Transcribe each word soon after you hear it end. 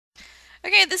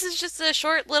Okay, this is just a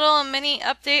short little mini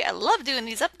update. I love doing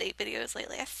these update videos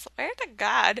lately. I swear to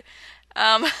God.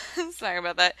 Um, sorry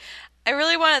about that. I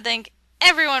really want to thank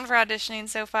everyone for auditioning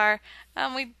so far.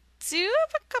 We do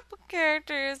have a couple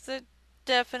characters that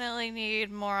definitely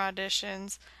need more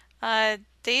auditions.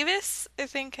 Davis, I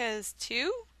think, has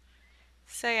two.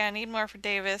 So yeah, I need more for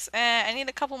Davis. I need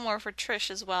a couple more for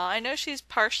Trish as well. I know she's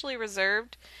partially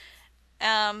reserved,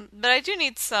 but I do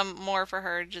need some more for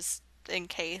her just in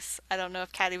case. I don't know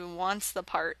if Kat even wants the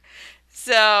part.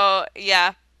 So,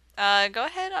 yeah. Go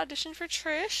ahead, audition for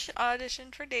Trish,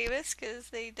 audition for Davis, because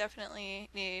they definitely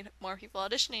need more people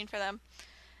auditioning for them.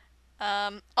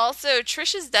 Also,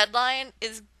 Trish's deadline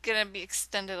is gonna be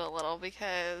extended a little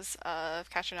because of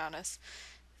Catriona.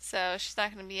 So she's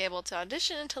not gonna be able to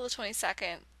audition until the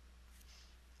 22nd.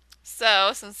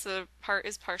 So, since the part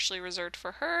is partially reserved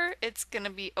for her, it's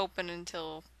gonna be open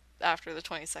until after the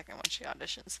 22nd when she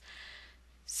auditions.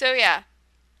 So, yeah.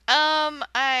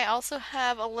 I also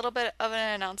have a little bit of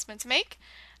an announcement to make.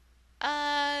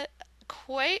 Uh,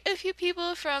 Quite a few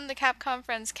people from the Capcom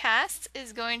Friends cast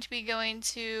is going to be going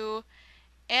to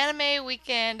Anime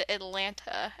Weekend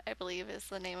Atlanta, I believe is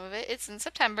the name of it. It's in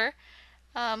September.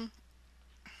 Um,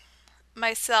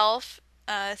 Myself,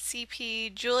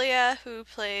 CP Julia, who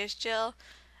plays Jill,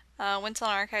 Winston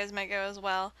Archives might go as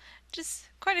well. Just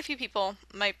quite a few people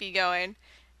might be going.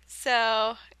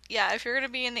 So, yeah, if you're going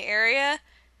to be in the area,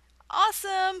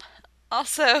 awesome.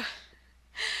 Also,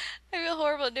 I feel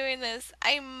horrible doing this.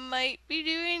 I might be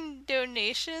doing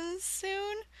donations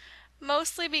soon,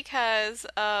 mostly because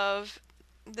of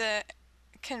the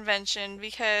convention,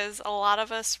 because a lot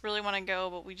of us really want to go,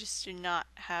 but we just do not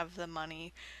have the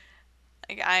money.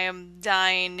 Like, I am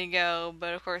dying to go,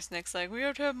 but of course Nick's like, we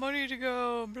have to have money to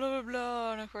go, blah blah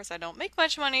blah, and of course I don't make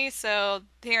much money, so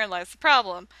herein lies the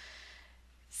problem.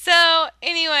 So,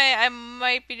 anyway, I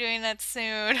might be doing that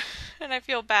soon, and I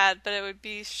feel bad, but it would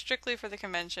be strictly for the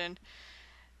convention.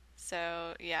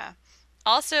 So, yeah.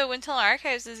 Also, Wintel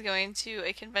Archives is going to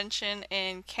a convention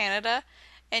in Canada,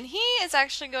 and he is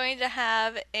actually going to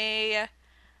have a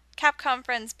Capcom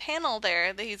Friends panel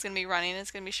there that he's going to be running.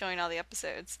 It's going to be showing all the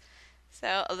episodes.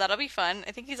 So, that'll be fun.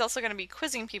 I think he's also going to be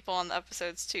quizzing people on the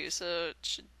episodes too, so it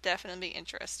should definitely be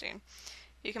interesting.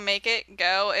 You can make it,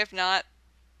 go. If not,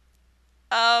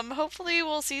 hopefully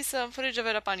we'll see some footage of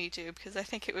it up on YouTube because I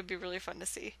think it would be really fun to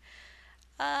see.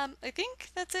 I think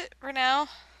that's it for now.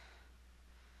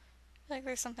 I think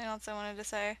there's something else I wanted to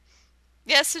say.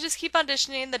 Yeah, so just keep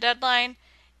auditioning. The deadline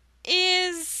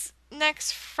is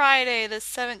next Friday, the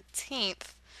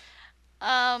 17th.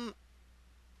 Um,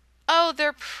 oh,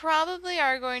 there probably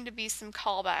are going to be some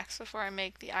callbacks before I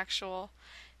make the actual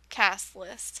cast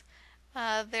list.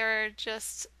 There are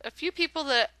just a few people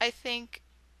that I think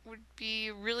would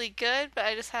be really good, but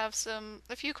I just have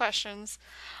a few questions.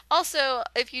 Also,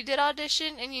 if you did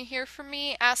audition and you hear from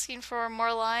me asking for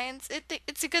more lines,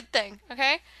 it's a good thing,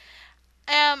 okay?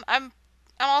 I'm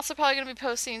also probably going to be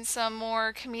posting some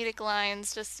more comedic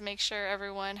lines just to make sure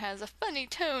everyone has a funny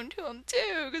tone to them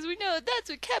too, because we know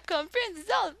that's what Capcom Friends is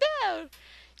all about.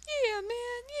 Yeah,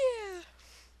 man, yeah.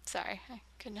 Sorry, I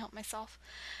couldn't help myself.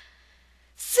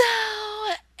 So,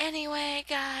 anyway,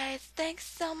 guys, thanks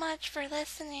so much for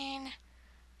listening.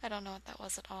 I don't know what that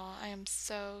was at all. I am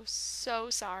so,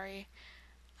 so sorry.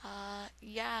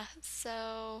 Yeah,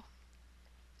 so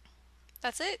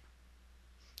that's it.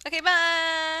 Okay,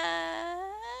 bye!